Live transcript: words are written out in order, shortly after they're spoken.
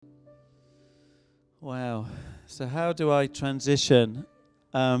Wow. So how do I transition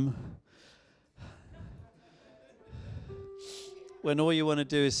when all you want to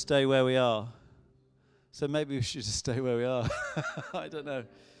do is stay where we are? So maybe we should just stay where we are. I don't know.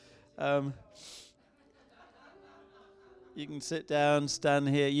 You can sit down, stand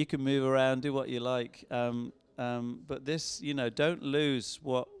here. You can move around, do what you like. But this, don't lose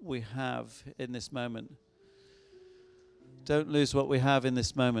what we have in this moment. Don't lose what we have in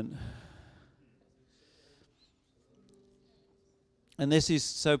this moment. And this is,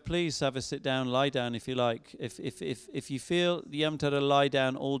 so please have a sit down, lie down if you like. If you feel you haven't had a lie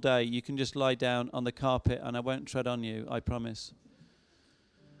down all day, you can just lie down on the carpet and I won't tread on you, I promise.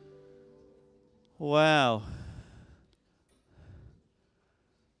 Wow.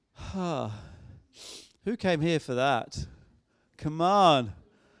 Who came here for that? Come on.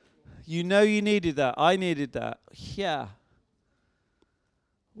 You know you needed that. I needed that. Yeah.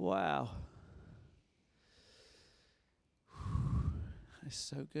 Wow. It's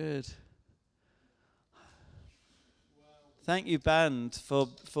so good. Thank you, band, for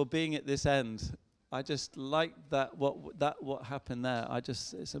being at this end. I just like what happened there.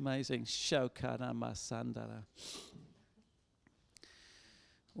 It's amazing. Shokana Masandara.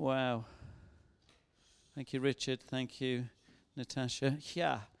 Wow. Thank you, Richard. Thank you, Natasha.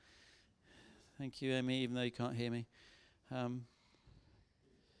 Yeah. Thank you, Emmy, even though you can't hear me. Thank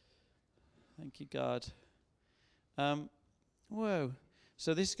you, God. Whoa.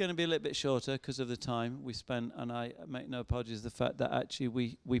 So this is going to be a little bit shorter because of the time we spent, and I make no apologies for the fact that actually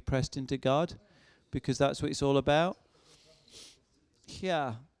we pressed into God, because that's what it's all about.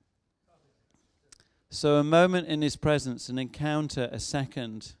 Yeah. So a moment in His presence, an encounter, a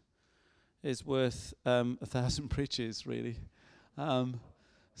second, is worth 1,000 preaches, really. Yeah.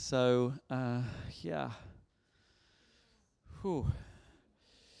 Whew.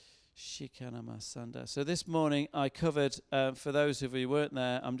 So this morning I covered, for those of you who weren't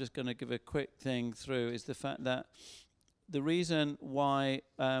there, I'm just going to give a quick thing through, is the fact that the reason why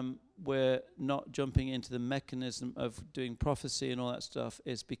we're not jumping into the mechanism of doing prophecy and all that stuff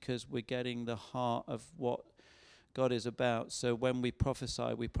is because we're getting the heart of what God is about. So when we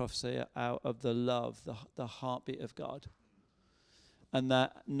prophesy out of the love, the heartbeat of God. And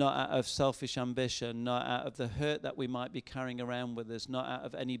that not out of selfish ambition, not out of the hurt that we might be carrying around with us, not out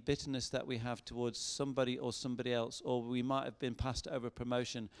of any bitterness that we have towards somebody or somebody else, or we might have been passed over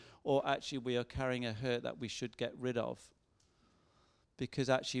promotion, or actually we are carrying a hurt that we should get rid of. Because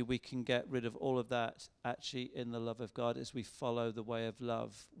actually we can get rid of all of that actually in the love of God. As we follow the way of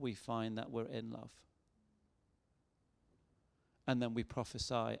love, we find that we're in love. And then we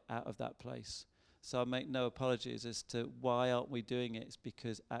prophesy out of that place. So I make no apologies as to why aren't we doing it. It's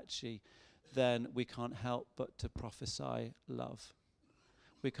because actually then we can't help but to prophesy love.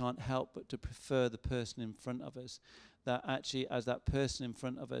 We can't help but to prefer the person in front of us. That actually as that person in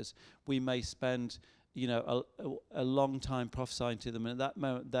front of us, we may spend a long time prophesying to them, and at that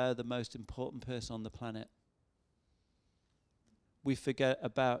moment they're the most important person on the planet. We forget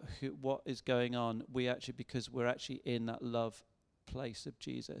about what is going on. Because we're actually in that love place of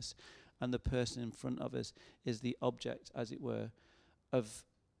Jesus. And the person in front of us is the object, as it were, of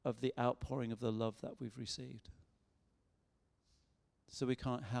the outpouring of the love that we've received. So we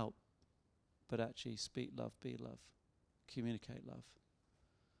can't help but actually speak love, be love, communicate love.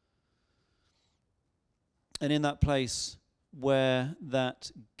 And in that place where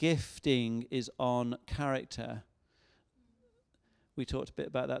that gifting is on character, we talked a bit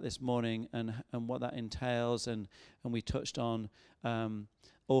about that this morning and what that entails, and we touched on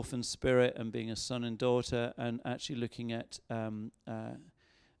orphan spirit and being a son and daughter, and actually looking at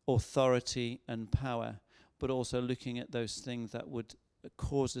authority and power, but also looking at those things that would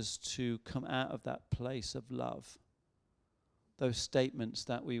cause us to come out of that place of love. Those statements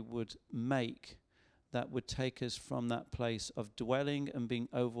that we would make that would take us from that place of dwelling and being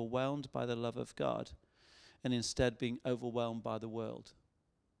overwhelmed by the love of God, and instead being overwhelmed by the world.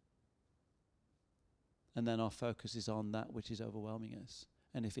 And then our focus is on that which is overwhelming us.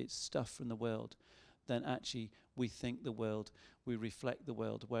 And if it's stuff from the world, then actually we think the world, we reflect the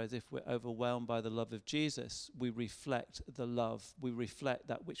world. Whereas if we're overwhelmed by the love of Jesus, we reflect the love, we reflect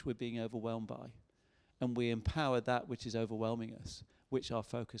that which we're being overwhelmed by. And we empower that which is overwhelming us, which our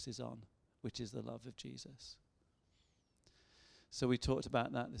focus is on, which is the love of Jesus. So we talked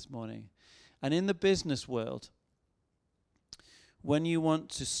about that this morning. And in the business world, when you want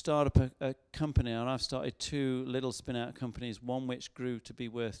to start up a company, and I've started 2 little spin-out companies, one which grew to be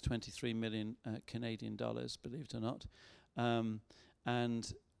worth 23 million Canadian dollars, believe it or not.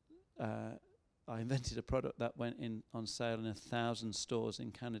 I invented a product that went in on sale in 1,000 stores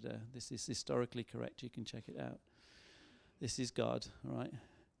in Canada. This is historically correct. You can check it out. This is God, all right?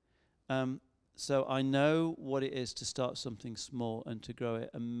 So I know what it is to start something small and to grow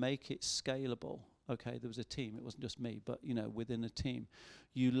it and make it scalable. Okay, there was a team. It wasn't just me, but within a team,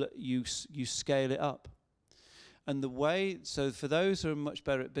 you scale it up. And the way, so for those who are much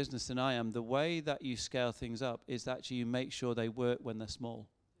better at business than I am, the way that you scale things up is that you make sure they work when they're small.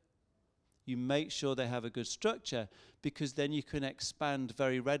 You make sure they have a good structure, because then you can expand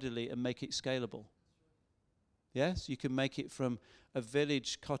very readily and make it scalable. Yes, you can make it from a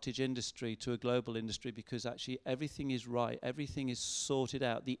village cottage industry to a global industry, because actually everything is right, everything is sorted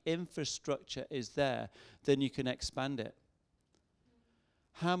out, the infrastructure is there, then you can expand it.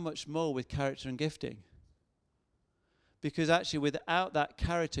 How much more with character and gifting? Because actually without that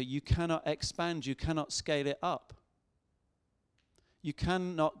character, you cannot expand, you cannot scale it up. You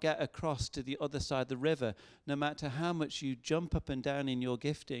cannot get across to the other side of the river, no matter how much you jump up and down in your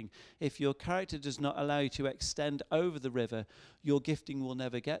gifting. If your character does not allow you to extend over the river, your gifting will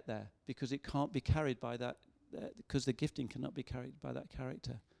never get there, because it can't be carried by that, because the gifting cannot be carried by that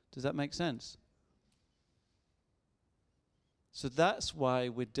character. Does that make sense? So that's why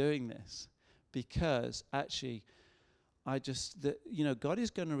we're doing this, because actually God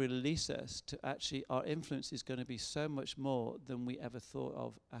is going to release us to actually, our influence is going to be so much more than we ever thought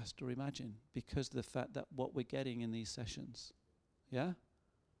of, asked, or imagined, because of the fact that what we're getting in these sessions. Yeah?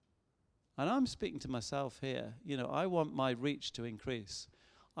 And I'm speaking to myself here. I want my reach to increase.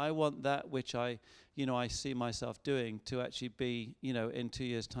 I want that which I see myself doing to actually be, in 2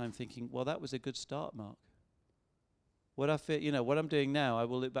 years' time thinking, well, that was a good start, Mark. What I feel, what I'm doing now, I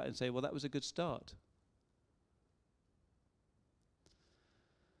will look back and say, well, that was a good start.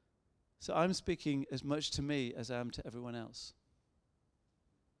 So I'm speaking as much to me as I am to everyone else.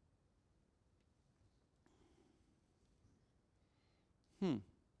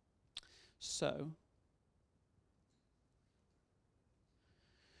 So,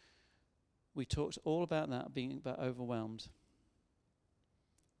 we talked all about that, being about overwhelmed.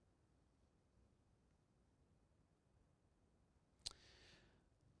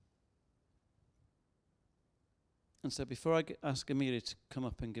 And so before I ask Amelia to come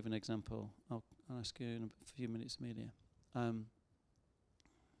up and give an example, I'll ask you in a few minutes, Amelia.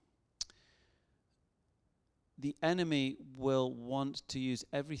 The enemy will want to use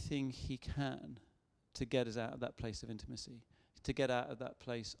everything he can to get us out of that place of intimacy, to get out of that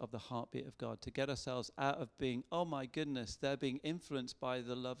place of the heartbeat of God, to get ourselves out of being, oh my goodness, they're being influenced by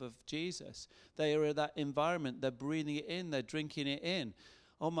the love of Jesus. They are in that environment, they're breathing it in, they're drinking it in.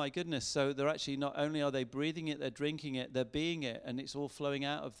 Oh my goodness, so they're actually, not only are they breathing it, they're drinking it, they're being it, and it's all flowing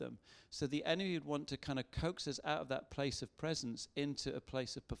out of them. So the enemy would want to kind of coax us out of that place of presence into a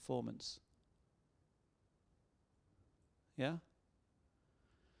place of performance. Yeah?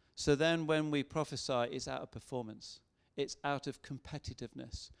 So then when we prophesy, it's out of performance. It's out of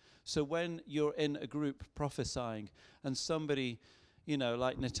competitiveness. So when you're in a group prophesying and somebody,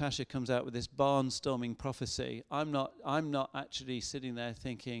 like Natasha comes out with this barnstorming prophecy, I'm not actually sitting there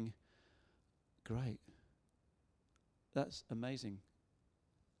thinking, great, that's amazing.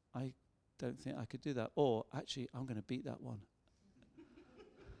 I don't think I could do that. Or actually, I'm going to beat that one.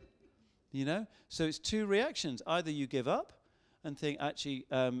 So it's two reactions. Either you give up and think actually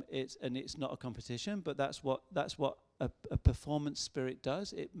it's not a competition, but that's what a performance spirit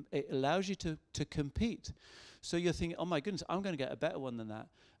does. It allows you to compete. So you're thinking, oh my goodness, I'm going to get a better one than that.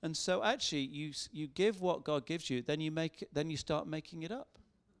 And so actually you give what God gives you, then you start making it up.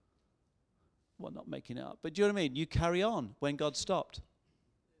 Well, not making it up, but do you know what I mean? You carry on when God stopped.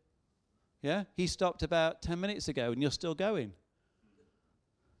 Yeah? He stopped about 10 minutes ago and you're still going.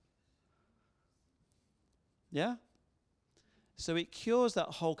 Yeah? So it cures that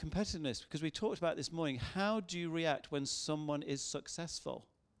whole competitiveness, because we talked about this morning, how do you react when someone is successful?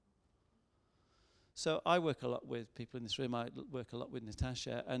 So I work a lot with people in this room. I work a lot with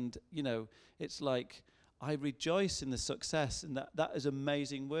Natasha, and it's like I rejoice in the success, and that is an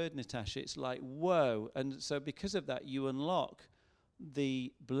amazing word, Natasha. It's like, whoa. And so because of that, you unlock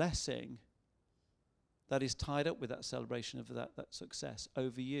the blessing that is tied up with that celebration of that success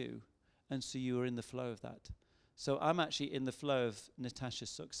over you, and so you are in the flow of that. So I'm actually in the flow of Natasha's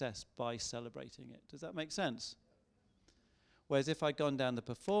success by celebrating it. Does that make sense? Whereas if I'd gone down the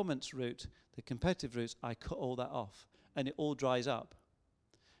performance route, the competitive route, I cut all that off and it all dries up.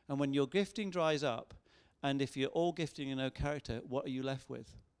 And when your gifting dries up, and if you're all gifting and no character, what are you left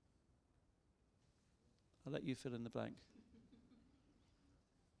with? I'll let you fill in the blank.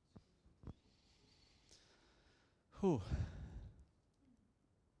 Whew.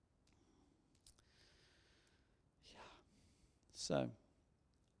 So,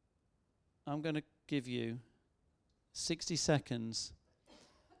 I'm going to give you 60 seconds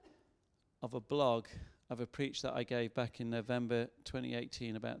of a blog of a preach that I gave back in November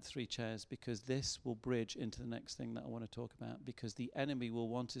 2018 about 3 chairs, because this will bridge into the next thing that I want to talk about, because the enemy will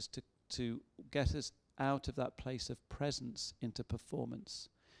want us to get us out of that place of presence into performance,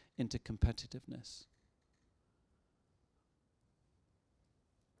 into competitiveness.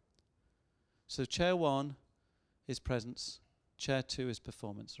 So chair 1 is presence, chair 2 is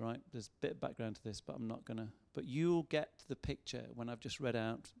performance, right? There's a bit of background to this, but I'm not going to. But you'll get the picture when I've just read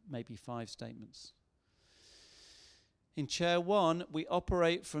out maybe 5 statements. In chair 1, we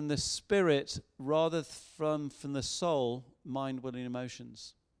operate from the spirit rather from the soul, mind, will, and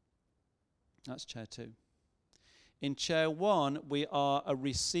emotions. That's chair 2. In chair 1, we are a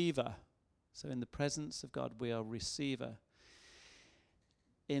receiver. So in the presence of God, we are a receiver.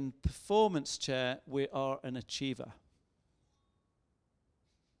 In performance chair, we are an achiever.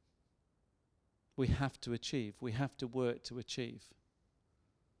 We have to achieve. We have to work to achieve.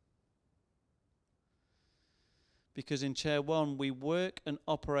 Because in chair 1, we work and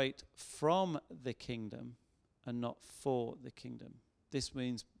operate from the kingdom and not for the kingdom. This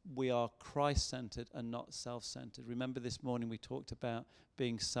means we are Christ-centered and not self-centered. Remember this morning we talked about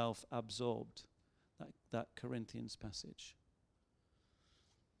being self-absorbed, that Corinthians passage.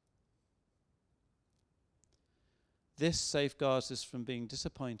 This safeguards us from being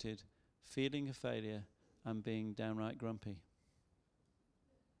disappointed, feeling a failure, and being downright grumpy.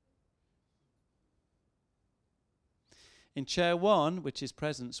 In chair 1, which is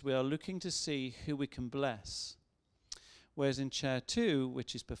presence, we are looking to see who we can bless. Whereas in chair 2,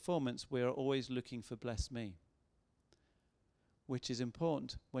 which is performance, we are always looking for bless me. Which is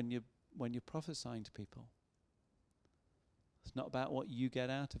important when you're prophesying to people. It's not about what you get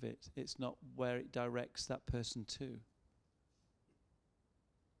out of it. It's not where it directs that person to.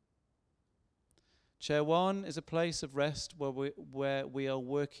 Chair 1 is a place of rest where we are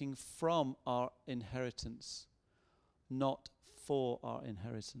working from our inheritance, not for our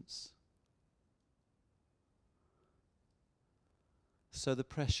inheritance. So the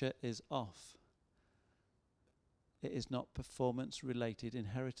pressure is off. It is not performance-related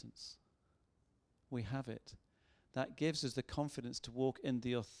inheritance. We have it. That gives us the confidence to walk in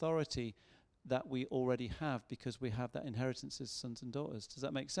the authority that we already have, because we have that inheritance as sons and daughters. Does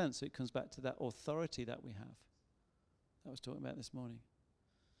that make sense? So it comes back to that authority that we have. That I was talking about this morning.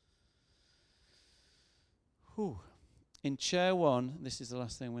 Whew. In chair 1, this is the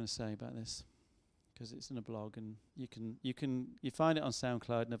last thing I'm going to say about this, because it's in a blog and you find it on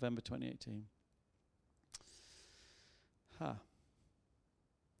SoundCloud, November 2018.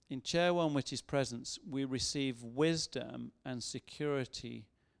 In chair 1, which is presence, we receive wisdom and security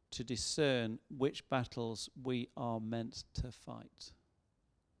to discern which battles we are meant to fight.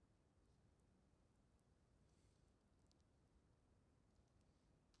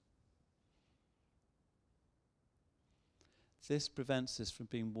 This prevents us from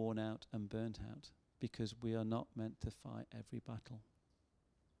being worn out and burnt out, because we are not meant to fight every battle.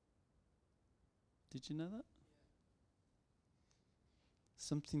 Did you know that?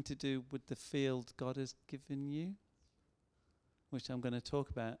 Something to do with the field God has given you, which I'm going to talk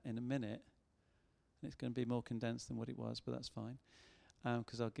about in a minute. And it's going to be more condensed than what it was, but that's fine,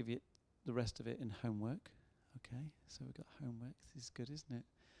 because I'll give you the rest of it in homework. Okay, so we've got homework. This is good, isn't it?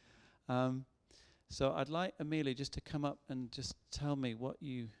 So I'd like Amelia just to come up and just tell me what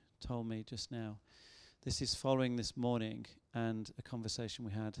you told me just now. This is following this morning and a conversation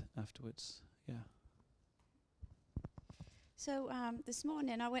we had afterwards. Yeah. So this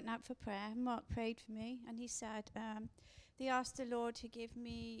morning I went out for prayer. Mark prayed for me, and he said they asked the Lord to give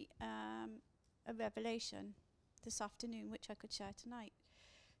me a revelation this afternoon, which I could share tonight.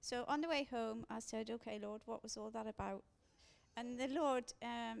 So on the way home, I said, "Okay, Lord, what was all that about?" And the Lord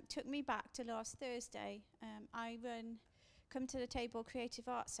took me back to last Thursday. I run Come to the Table creative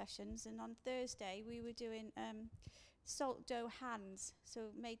art sessions, and on Thursday we were doing salt dough hands.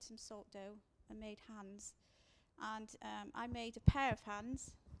 So made some salt dough and made hands. And I made a pair of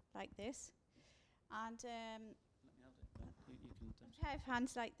hands like this, and a pair of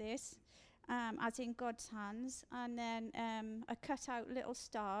hands like this, as in God's hands. And then I cut out little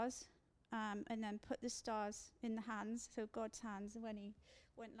stars, and then put the stars in the hands, so God's hands, when he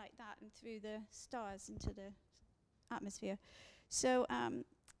went like that and threw the stars into the atmosphere. So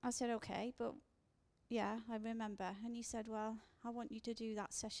I said, okay, but yeah, I remember. And he said, well, I want you to do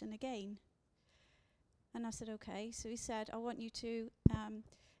that session again. And I said, okay. So he said, I want you to,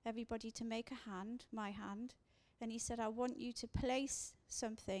 everybody to make a hand, my hand. And he said, I want you to place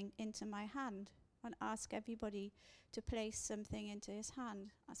something into my hand. and ask everybody to place something into his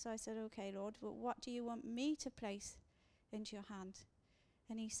hand. So I said, okay, Lord, well, what do you want me to place into your hand?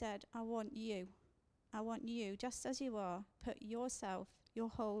 And he said, I want you. I want you, just as you are. Put yourself, your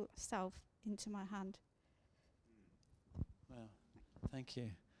whole self, into my hand. Wow. Thank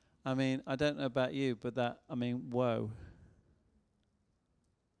you. I mean, I don't know about you, but whoa.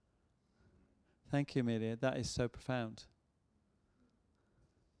 Thank you, Amelia. That is so profound.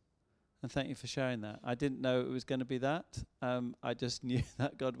 And thank you for sharing that. I didn't know it was going to be that. I just knew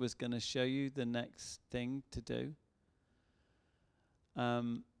that God was going to show you the next thing to do.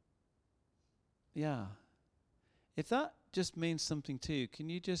 Yeah. If that just means something to you, can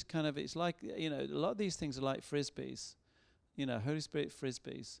you just kind of, it's like, a lot of these things are like frisbees, Holy Spirit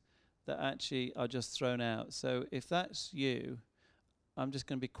frisbees that actually are just thrown out. So if that's you, I'm just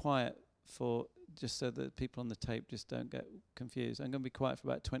going to be quiet just so that people on the tape just don't get confused. I'm going to be quiet for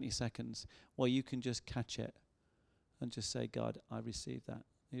about 20 seconds while you can just catch it and just say, God, I receive that.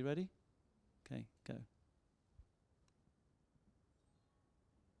 Are you ready? Okay, go.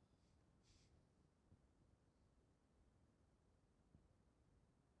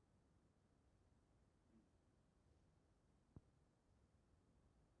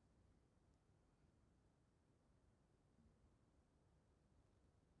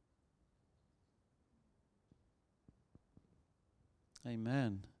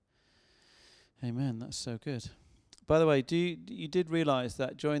 Amen. Amen. That's so good. By the way, you did realize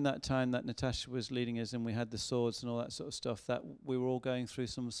that during that time that Natasha was leading us and we had the swords and all that sort of stuff, that we were all going through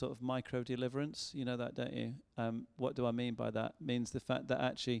some sort of micro deliverance? You know that, don't you? What do I mean by that? It means the fact that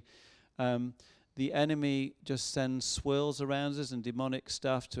actually the enemy just sends swirls around us and demonic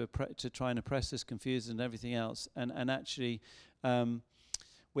stuff to try and oppress us, confuse us and everything else. And actually,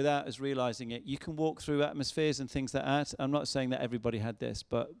 without us realizing it, you can walk through atmospheres and things like that. I'm not saying that everybody had this,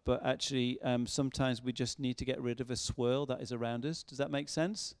 but actually sometimes we just need to get rid of a swirl that is around us. Does that make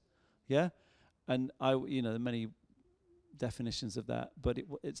sense? Yeah? And there are many definitions of that, but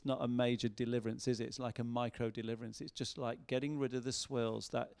it's not a major deliverance, is it? It's like a micro deliverance. It's just like getting rid of the swirls.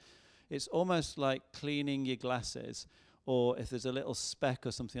 That it's almost like cleaning your glasses, or if there's a little speck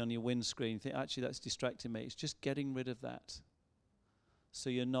or something on your windscreen, you think, actually that's distracting me. It's just getting rid of that. So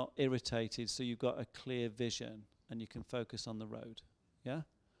you're not irritated, so you've got a clear vision and you can focus on the road. Yeah?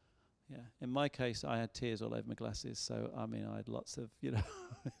 Yeah. In my case, I had tears all over my glasses, so I had lots of, I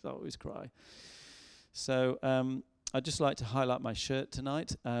always cry. So I'd just like to highlight my shirt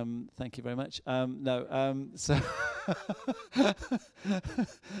tonight. Thank you very much.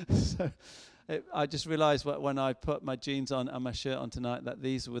 I just realised when I put my jeans on and my shirt on tonight that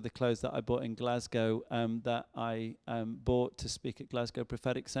these were the clothes that I bought in Glasgow, that I bought to speak at Glasgow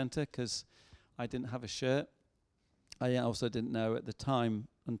Prophetic Centre, because I didn't have a shirt. I also didn't know at the time,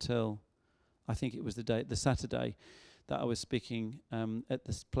 until I think it was the Saturday, that I was speaking at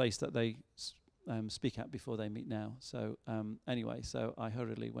this place that they speak at before they meet now. So so I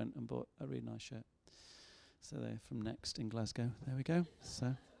hurriedly went and bought a really nice shirt. So they're from Next in Glasgow. There we go.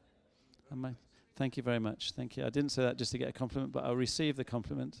 So. Thank you very much. Thank you. I didn't say that just to get a compliment, but I'll receive the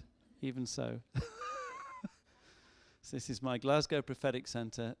compliment, even so. So this is my Glasgow Prophetic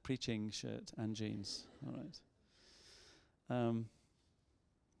Centre preaching shirt and jeans. All right.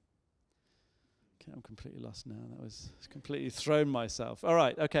 Okay, I'm completely lost now. That was completely thrown myself. All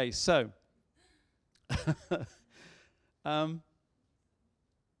right. Okay. So.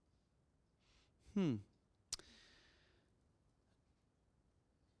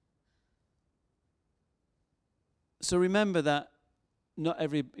 So remember that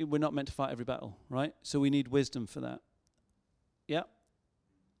we're not meant to fight every battle, right? So we need wisdom for that. Yeah.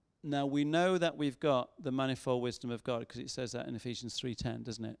 Now we know that we've got the manifold wisdom of God, because it says that in Ephesians 3:10,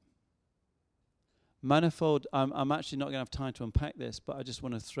 doesn't it? Manifold, I'm actually not going to have time to unpack this, but I just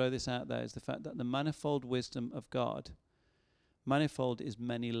want to throw this out there, is the fact that the manifold wisdom of God, manifold is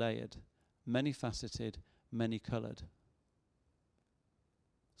many layered, many faceted, many colored.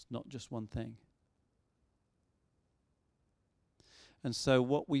 It's not just one thing. And so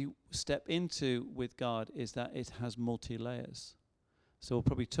what we step into with God is that it has multi-layers. So we'll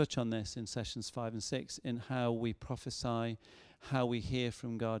probably touch on this in sessions 5 and 6, in how we prophesy, how we hear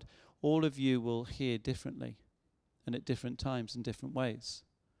from God. All of you will hear differently and at different times in different ways.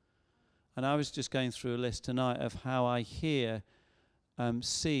 And I was just going through a list tonight of how I hear,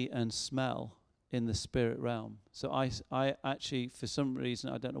 see and smell in the spirit realm. So I actually, for some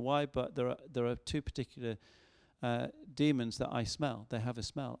reason, I don't know why, but there are two particular demons that I smell. They have a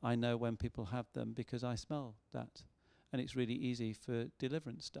smell. I know when people have them because I smell that. And it's really easy for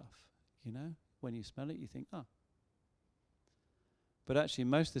deliverance stuff, When you smell it, you think, oh. But actually,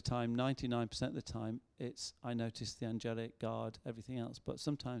 most of the time, 99% of the time, it's I notice the angelic guard, everything else. But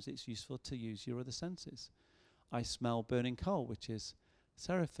sometimes it's useful to use your other senses. I smell burning coal, which is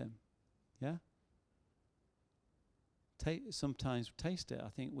seraphim. Yeah? Sometimes taste it. I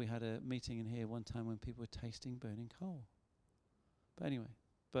think we had a meeting in here one time when people were tasting burning coal. But anyway,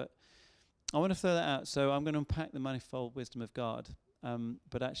 I want to throw that out. So I'm going to unpack the manifold wisdom of God.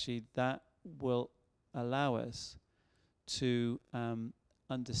 But actually, that will allow us to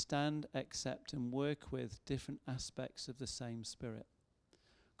understand, accept, and work with different aspects of the same Spirit.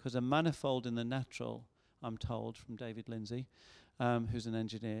 Because a manifold in the natural, I'm told from David Lindsay, who's an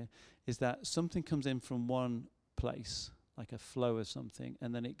engineer, is that something comes in from one place, like a flow of something,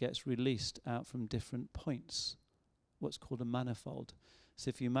 and then it gets released out from different points, what's called a manifold. So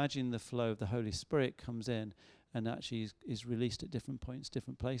if you imagine the flow of the Holy Spirit comes in and actually is released at different points,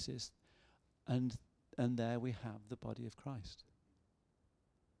 different places, and there we have the body of Christ.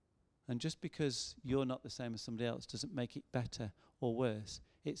 And just because you're not the same as somebody else doesn't make it better or worse.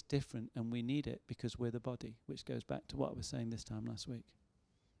 It's different, and we need it because we're the body, which goes back to what I was saying this time last week.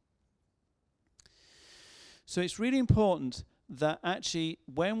 So it's really important that actually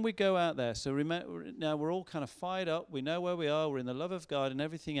when we go out there, so remember, now we're all kind of fired up, we know where we are, we're in the love of God and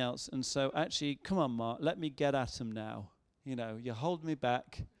everything else, and so actually, come on, Mark, let me get at them now. You know, you hold me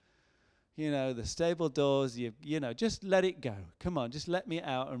back. You know, the stable doors, you know, just let it go. Come on, just let me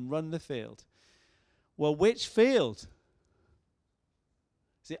out and run the field. Well, which field?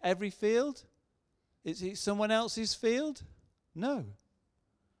 Is it every field? Is it someone else's field? No.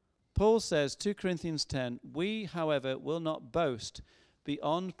 Paul says, 2 Corinthians 10, we, however, will not boast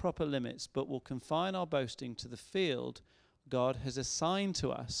beyond proper limits, but will confine our boasting to the field God has assigned to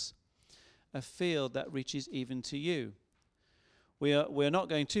us, a field that reaches even to you. We're not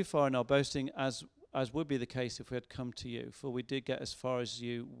going too far in our boasting, as would be the case if we had come to you, for we did get as far as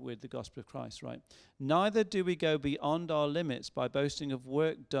you with the gospel of Christ, right? Neither do we go beyond our limits by boasting of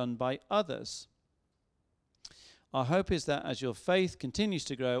work done by others. Our hope is that as your faith continues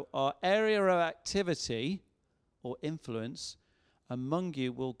to grow, our area of activity or influence among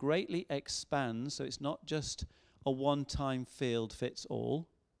you will greatly expand. So it's not just a one-time field fits all,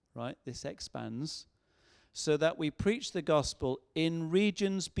 right? This expands. So that we preach the gospel in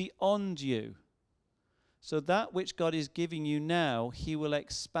regions beyond you. So that which God is giving you now, he will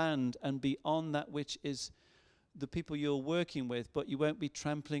expand and beyond that which is the people you're working with, but you won't be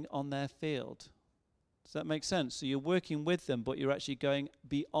trampling on their field. Does that make sense? So you're working with them, but you're actually going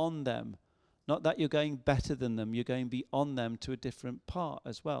beyond them. Not that you're going better than them, you're going beyond them to a different part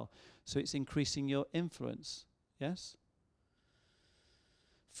as well. So it's increasing your influence. Yes?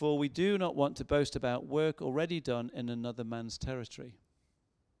 For we do not want to boast about work already done in another man's territory.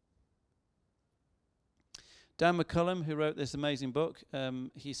 Dan McCullum, who wrote this amazing book,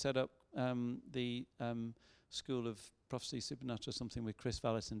 he set up the School of Prophecy, Supernatural, something with Chris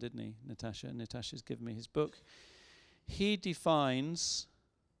Vallison, didn't he, Natasha? Natasha's given me his book. He defines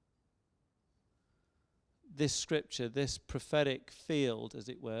this scripture, this prophetic field, as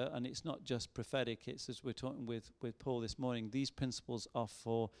it were, and it's not just prophetic, it's as we're talking with Paul this morning, these principles are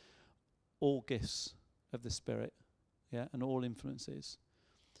for all gifts of the Spirit, yeah, and all influences.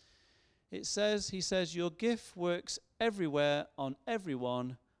 He says, your gift works everywhere on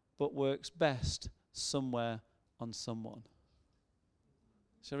everyone, but works best somewhere on someone.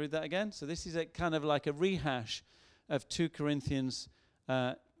 Shall I read that again? So this is a kind of like a rehash of 2 Corinthians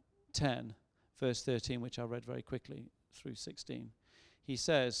 10, verse 13, which I read very quickly through 16. He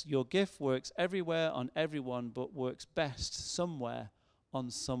says, your gift works everywhere on everyone, but works best somewhere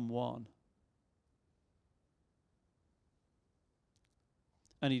on someone.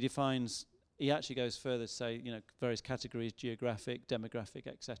 And he actually goes further to say, various categories, geographic, demographic,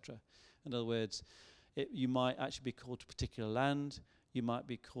 etc. In other words, you might actually be called to a particular land, you might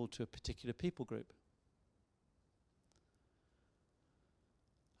be called to a particular people group.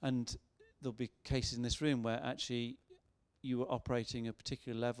 And there'll be cases in this room where actually you were operating a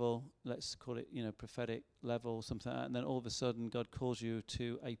particular level, let's call it, prophetic level, something like that, and then all of a sudden God calls you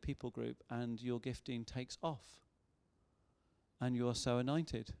to a people group and your gifting takes off. And you are so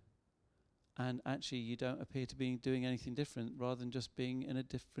anointed. And actually you don't appear to be doing anything different rather than just being in a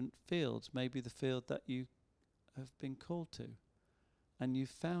different field, maybe the field that you have been called to. And you've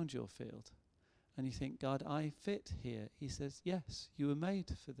found your field. And you think, God, I fit here. He says, yes, you were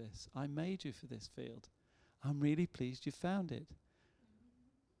made for this. I made you for this field. I'm really pleased you found it.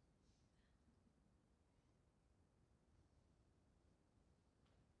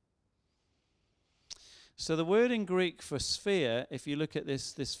 So the word in Greek for sphere, if you look at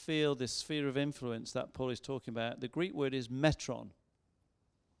this field, this sphere of influence that Paul is talking about, the Greek word is metron.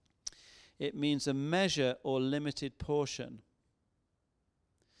 It means a measure or limited portion.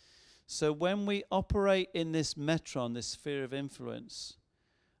 So when we operate in this metron, this sphere of influence,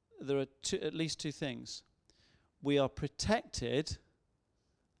 there are at least two things. We are protected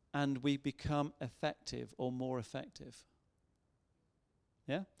and we become effective or more effective.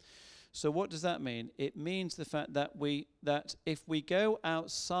 Yeah? So what does that mean? It means the fact that if we go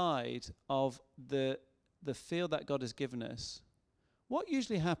outside of the field that God has given us, what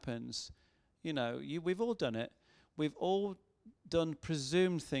usually happens, we've all done it. We've all done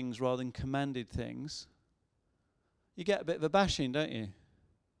presumed things rather than commanded things. You get a bit of a bashing, don't you?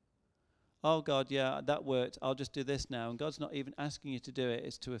 Oh God, yeah, that worked. I'll just do this now. And God's not even asking you to do it.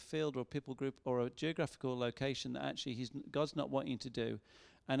 It's to a field or a people group or a geographical location that actually God's not wanting you to do.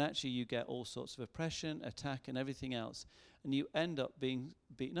 And actually you get all sorts of oppression, attack, and everything else. And you end up being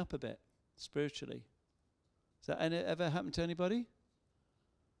beaten up a bit spiritually. Has that ever happened to anybody?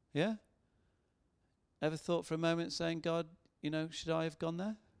 Yeah? Ever thought for a moment saying, God, should I have gone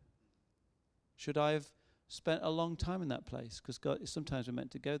there? Should I have spent a long time in that place? Because God, sometimes we're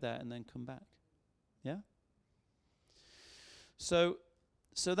meant to go there and then come back. Yeah? So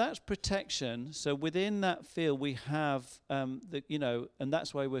that's protection. So within that field we have, and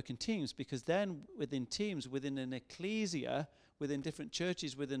that's why we work in teams, because then within teams, within an ecclesia, within different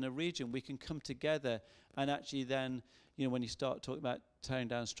churches, within a region, we can come together and actually then, when you start talking about tearing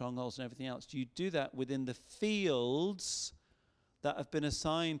down strongholds and everything else, you do that within the fields that have been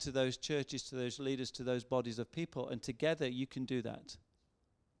assigned to those churches, to those leaders, to those bodies of people, and together you can do that.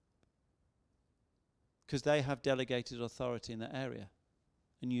 Because they have delegated authority in that area.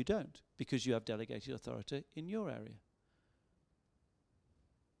 And you don't, because you have delegated authority in your area.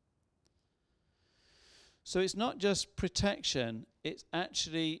 So it's not just protection, it's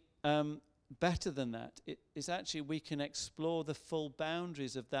actually better than that. It's actually we can explore the full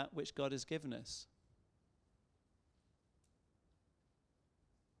boundaries of that which God has given us.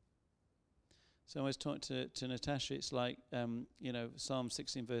 So I was talking to Natasha, it's like, Psalm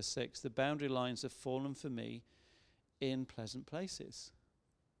 16 verse 6, the boundary lines have fallen for me in pleasant places.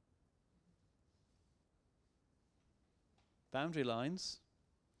 Boundary lines,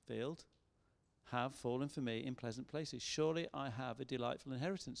 field, have fallen for me in pleasant places. Surely I have a delightful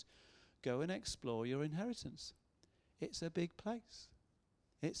inheritance. Go and explore your inheritance. It's a big place.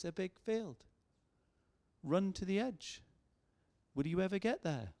 It's a big field. Run to the edge. Will you ever get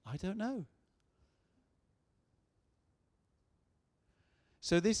there? I don't know.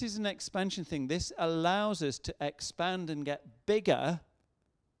 So this is an expansion thing. This allows us to expand and get bigger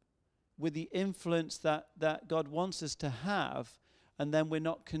with the influence that God wants us to have, and then we're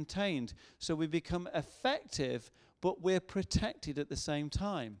not contained. So we become effective, but we're protected at the same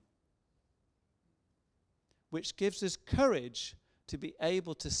time, which gives us courage to be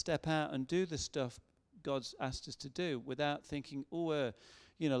able to step out and do the stuff God's asked us to do without thinking,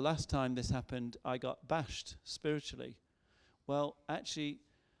 last time this happened, I got bashed spiritually. Well, actually,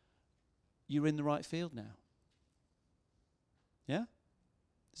 you're in the right field now. Yeah?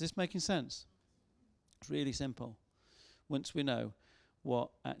 Is this making sense? It's really simple. Once we know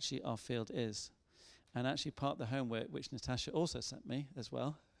what actually our field is. And actually part of the homework, which Natasha also sent me as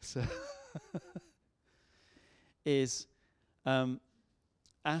well, so is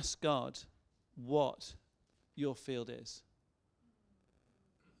ask God what your field is.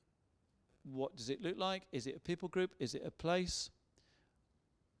 What does it look like? Is it a people group? Is it a place?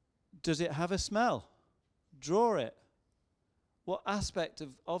 Does it have a smell? Draw it. What aspect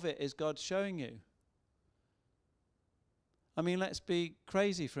of it is God showing you? I mean, let's be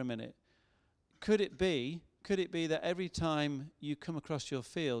crazy for a minute. Could it be that every time you come across your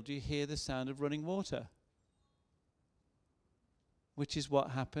field, you hear the sound of running water? Which is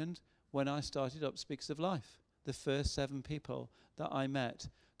what happened when I started Up Speakers of Life. The first 7 people that I met,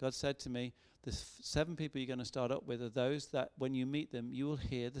 God said to me, the 7 people you're going to start up with are those that when you meet them, you will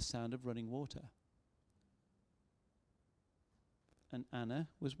hear the sound of running water. And Anna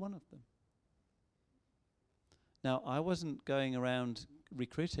was one of them. Now, I wasn't going around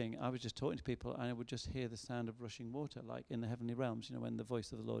recruiting. I was just talking to people, and I would just hear the sound of rushing water, like in the heavenly realms, when the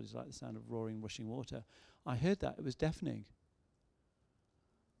voice of the Lord is like the sound of roaring, rushing water. I heard that. It was deafening.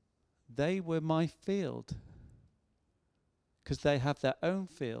 They were my field, because they have their own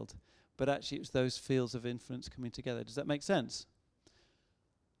field, but actually it was those fields of influence coming together. Does that make sense?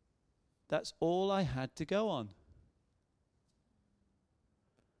 That's all I had to go on.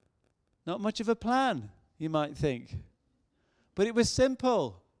 Not much of a plan, you might think. But it was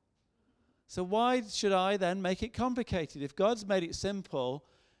simple. So why should I then make it complicated? If God's made it simple,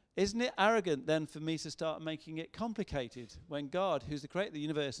 Isn't it arrogant then for me to start making it complicated when God, who's the creator of the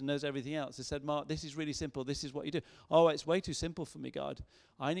universe and knows everything else, has said, Mark, this is really simple. This is what you do. Oh, it's way too simple for me, God.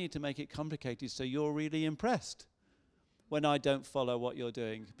 I need to make it complicated so you're really impressed when I don't follow what you're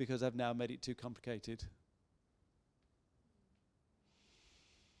doing because I've now made it too complicated.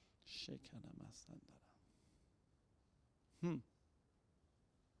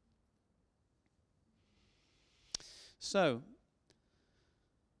 So,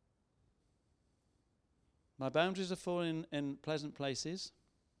 my boundaries are falling in pleasant places.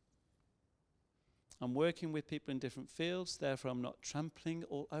 I'm working with people in different fields, therefore I'm not trampling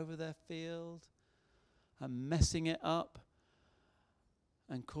all over their field. I'm messing it up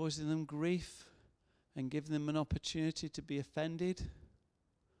and causing them grief and giving them an opportunity to be offended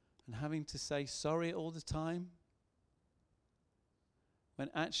and having to say sorry all the time, when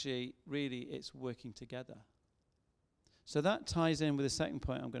actually, really, it's working together. So that ties in with the second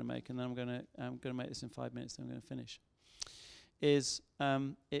point I'm going to make, and then I'm going to make this in 5 minutes, then I'm going to finish. Is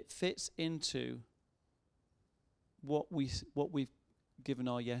it fits into what we've given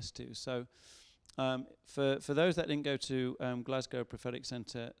our yes to. So for those that didn't go to Glasgow Prophetic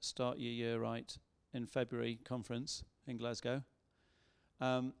Centre Start Your Year Right in February conference in Glasgow,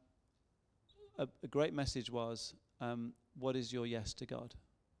 a great message was, what is your yes to God?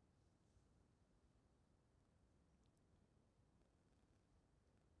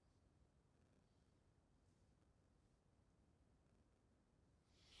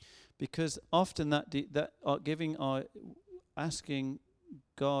 Because often asking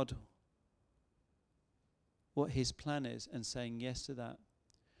God what his plan is and saying yes to that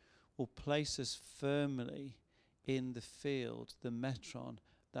will place us firmly in the field, the metron,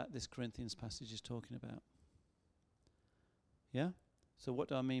 that this Corinthians passage is talking about. Yeah? So what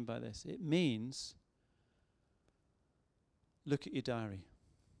do I mean by this? It means, look at your diary.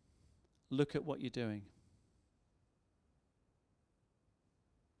 Look at what you're doing.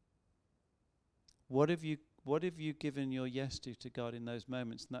 What have you given your yes to God in those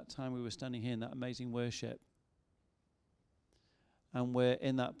moments? In that time we were standing here in that amazing worship, and we're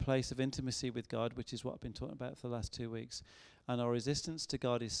in that place of intimacy with God, which is what I've been talking about for the last 2 weeks. And our resistance to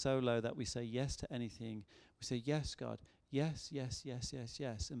God is so low that we say yes to anything. We say, yes, God. Yes, yes, yes, yes,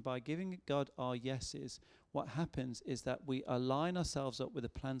 yes. And by giving God our yeses, what happens is that we align ourselves up with the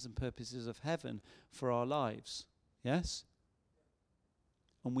plans and purposes of heaven for our lives. Yes?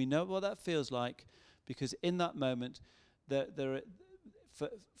 And we know what that feels like, because in that moment, there are,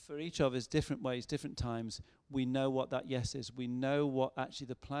 for each of us, different ways, different times, we know what that yes is. We know what actually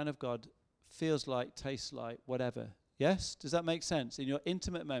the plan of God feels like, tastes like, whatever. Yes? Does that make sense? In your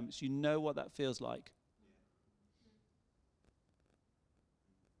intimate moments, you know what that feels like.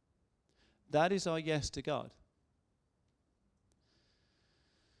 That is our yes to God.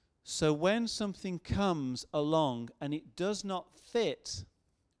 So when something comes along and it does not fit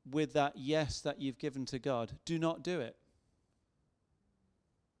with that yes that you've given to God, do not do it.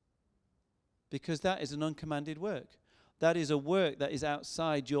 Because that is an uncommanded work. That is a work that is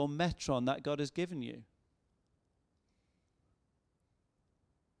outside your metron that God has given you.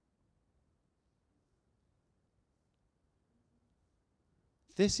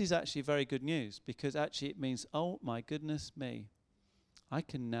 This is actually very good news, because actually it means, oh my goodness me, I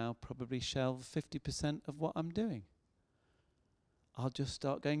can now probably shelve 50% of what I'm doing. I'll just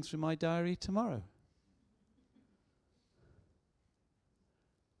start going through my diary tomorrow.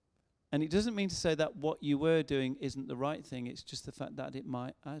 And it doesn't mean to say that what you were doing isn't the right thing. It's just the fact that it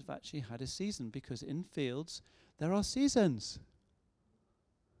might have actually had a season, because in fields, there are seasons.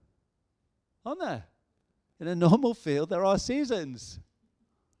 Aren't there? In a normal field, there are seasons.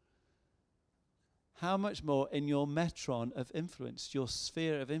 How much more in your metron of influence, your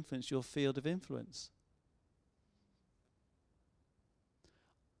sphere of influence, your field of influence?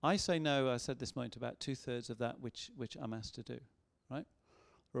 I say no, I said this morning, to about 2/3 of that which I'm asked to do, right?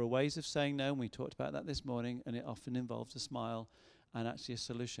 There are ways of saying no, and we talked about that this morning, and it often involves a smile and actually a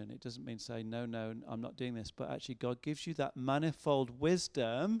solution. It doesn't mean say, no, I'm not doing this, but actually God gives you that manifold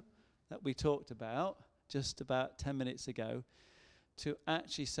wisdom that we talked about just about 10 minutes ago, to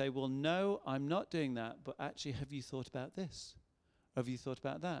actually say, well, no, I'm not doing that, but actually, have you thought about this? Or have you thought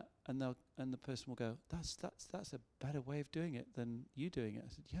about that? And the person will go, that's a better way of doing it than you doing it. I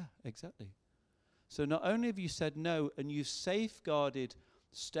said, yeah, exactly. So not only have you said no, and you've safeguarded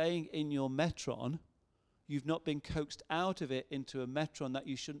staying in your metron, you've not been coaxed out of it into a metron that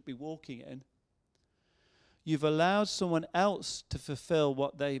you shouldn't be walking in. You've allowed someone else to fulfill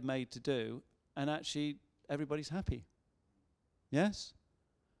what they made to do, and actually everybody's happy. Yes?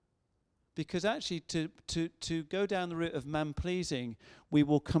 Because actually to go down the route of man-pleasing, we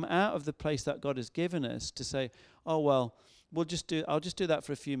will come out of the place that God has given us to say, oh, well, I'll just do that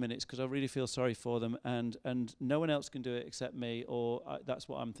for a few minutes because I really feel sorry for them, and no one else can do it except me, or that's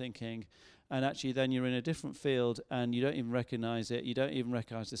what I'm thinking. And actually then you're in a different field and you don't even recognize it. You don't even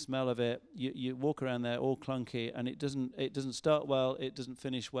recognize the smell of it. You walk around there all clunky, and it doesn't start well, it doesn't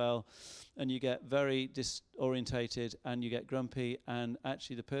finish well, and you get very disorientated and you get grumpy, and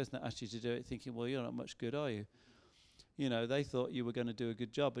actually the person that asked you to do it thinking, well, you're not much good, are you? You know, they thought you were going to do a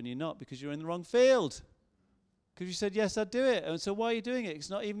good job and you're not, because you're in the wrong field. Because you said, yes, I'd do it. And so why are you doing it? It's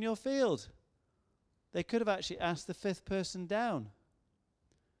not even your field. They could have actually asked the fifth person down,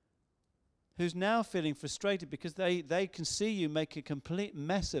 who's now feeling frustrated because they can see you make a complete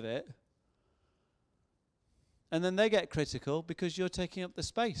mess of it. And then they get critical because you're taking up the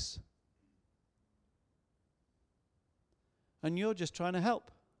space. And you're just trying to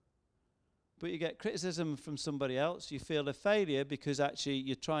help. But you get criticism from somebody else. You feel a failure because actually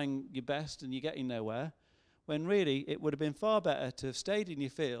you're trying your best and you're getting nowhere. When really it would have been far better to have stayed in your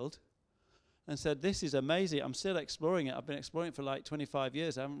field and said, this is amazing, I'm still exploring it. I've been exploring it for like 25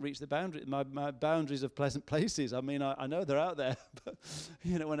 years. I haven't reached the boundary, my boundaries of pleasant places. I mean, I know they're out there, but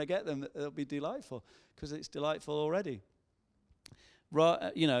when I get them, it'll be delightful, because it's delightful already.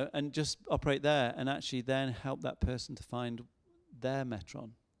 And just operate there and actually then help that person to find their metron.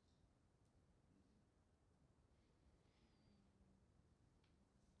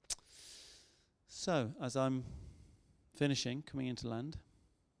 So, as I'm finishing, coming into land,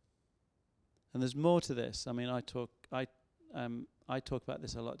 and there's more to this. I mean, I talk about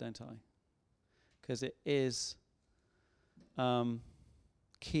this a lot, don't I? Because it is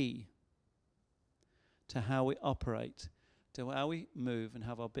key to how we operate, to how we move and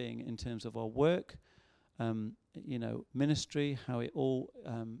have our being in terms of our work, ministry, how it all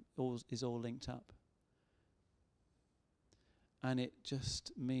is all linked up. And it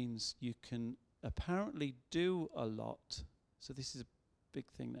just means you can apparently do a lot. So this is a big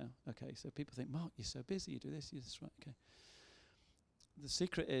thing now. Okay, so people think, Mark, you're so busy, you do this, you do this, right, okay. The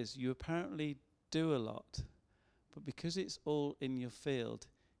secret is you apparently do a lot, but because it's all in your field,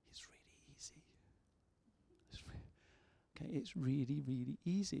 it's really easy. It's really, really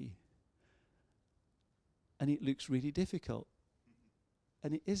easy. And it looks really difficult.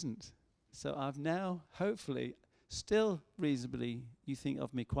 And it isn't. So I've now, hopefully, still reasonably, you think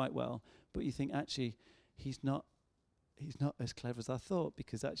of me quite well, but you think actually he's not as clever as I thought,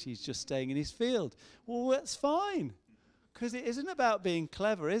 because actually he's just staying in his field. Well, that's fine, because it isn't about being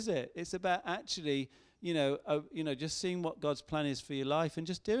clever, is it? It's about actually, just seeing what God's plan is for your life and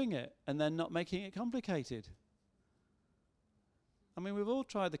just doing it, and then not making it complicated. I mean, we've all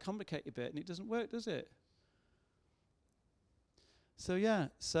tried the complicated bit, and it doesn't work, does it? So yeah,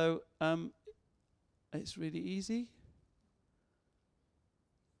 it's really easy.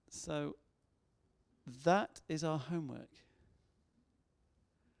 So that is our homework.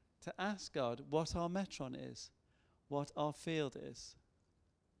 To ask God what our metron is, what our field is.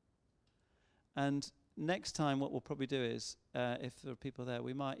 And next time what we'll probably do is, if there are people there,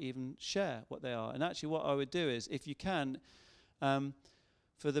 we might even share what they are. And actually what I would do is, if you can,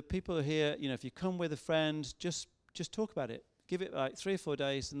 for the people here, if you come with a friend, just talk about it. Give it like 3 or 4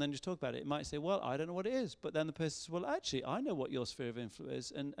 days and then just talk about it. It might say, well, I don't know what it is. But then the person says, well, actually, I know what your sphere of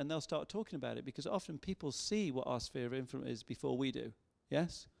influence is. And they'll start talking about it, because often people see what our sphere of influence is before we do.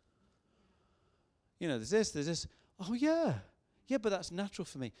 Yes? There's this. Oh, yeah. Yeah, but that's natural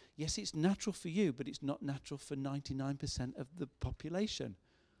for me. Yes, it's natural for you, but it's not natural for 99% of the population.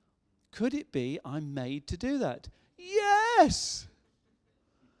 Could it be I'm made to do that? Yes!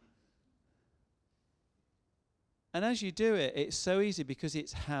 And as you do it, it's so easy, because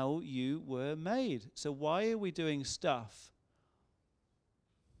it's how you were made. So why are we doing stuff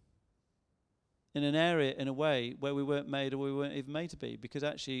in an area, in a way, where we weren't made, or we weren't even made to be? Because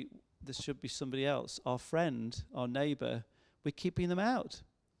actually, there should be somebody else, our friend, our neighbour. We're keeping them out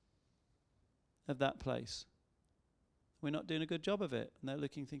of that place. We're not doing a good job of it. And they're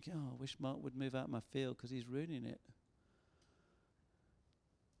looking, thinking, oh, I wish Mark would move out of my field because he's ruining it.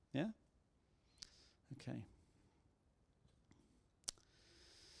 Yeah? Okay.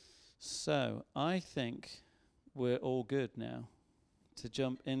 So I think we're all good now to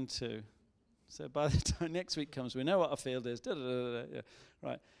jump into. So by the time next week comes, we know what our field is. Yeah.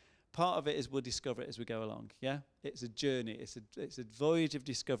 Right. Part of it is we'll discover it as we go along. Yeah. It's a journey. It's a voyage of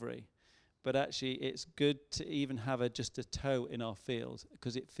discovery. But actually, it's good to even have just a toe in our field,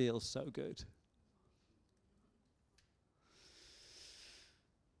 because it feels so good.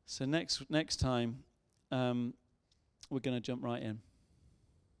 So next time, we're going to jump right in.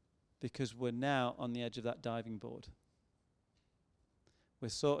 because we're now on the edge of that diving board. We're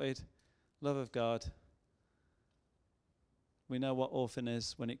sorted, love of God. We know what orphan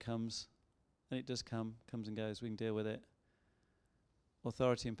is when it comes, and it does come, comes and goes. We can deal with it.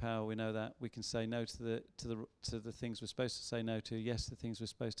 Authority and power, we know that. We can say no to the things we're supposed to say no to, yes to the things we're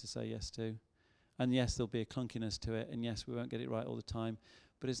supposed to say yes to. And yes, there'll be a clunkiness to it, and yes, we won't get it right all the time.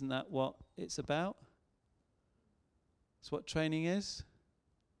 But isn't that what it's about? It's what training is.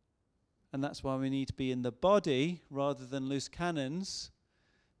 And that's why we need to be in the body rather than loose cannons,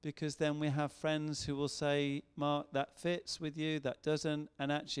 because then we have friends who will say, Mark, that fits with you, that doesn't,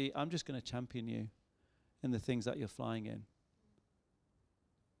 and actually, I'm just going to champion you in the things that you're flying in.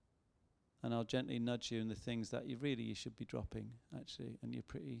 And I'll gently nudge you in the things that you should be dropping, actually, and you're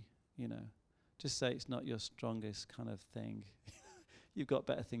pretty, just say it's not your strongest kind of thing. You've got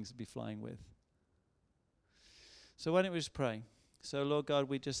better things to be flying with. So why don't we just pray? So, Lord God,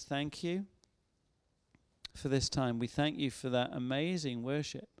 we just thank you for this time. We thank you for that amazing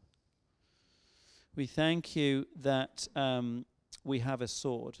worship. We thank you that we have a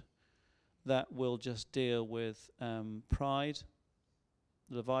sword that will just deal with pride,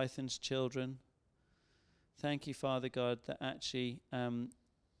 Leviathan's children. Thank you, Father God, that actually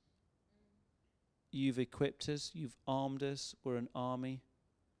you've equipped us, you've armed us, we're an army.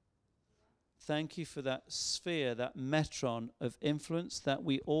 Thank you for that sphere, that metron of influence that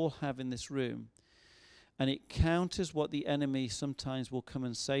we all have in this room. And it counters what the enemy sometimes will come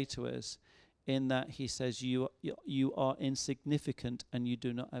and say to us, in that he says, you are insignificant and you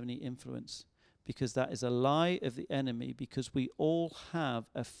do not have any influence. Because that is a lie of the enemy, because we all have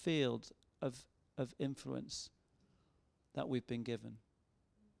a field of influence that we've been given.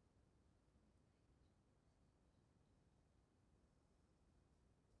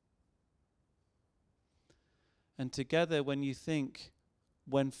 And together, when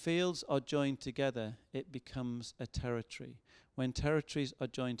fields are joined together, it becomes a territory. When territories are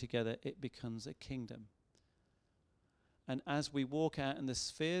joined together, it becomes a kingdom. And as we walk out in the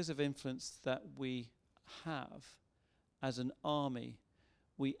spheres of influence that we have as an army,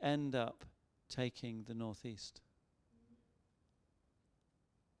 we end up taking the northeast.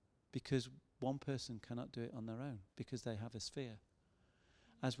 Because one person cannot do it on their own, because they have a sphere.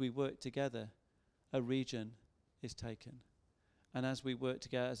 As we work together, a region is taken. And as we work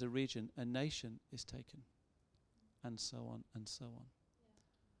together as a region, a nation is taken. And so on and so on.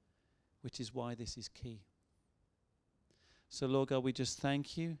 Which is why this is key. So Lord God, we just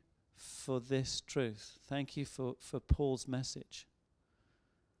thank you for this truth. Thank you for Paul's message.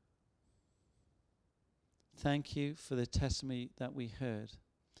 Thank you for the testimony that we heard.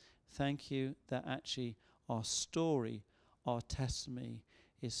 Thank you that actually our story, our testimony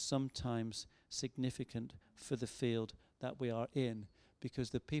is sometimes significant for the field that we are in, because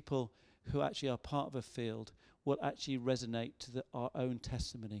the people who actually are part of a field will actually resonate to our own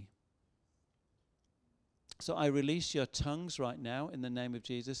testimony. So I release your tongues right now in the name of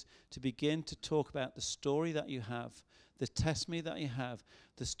Jesus to begin to talk about the story that you have, the testimony that you have,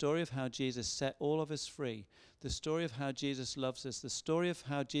 the story of how Jesus set all of us free, the story of how Jesus loves us, the story of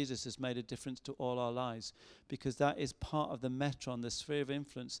how Jesus has made a difference to all our lives, because that is part of the metron, the sphere of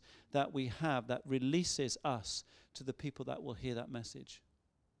influence that we have that releases us to the people that will hear that message.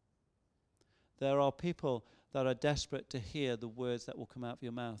 There are people that are desperate to hear the words that will come out of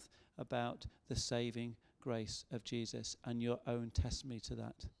your mouth about the saving grace of Jesus and your own testimony to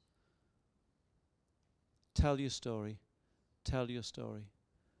that. Tell your story. Tell your story.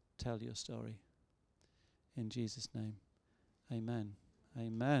 Tell your story. In Jesus' name. Amen.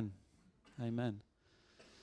 Amen. Amen.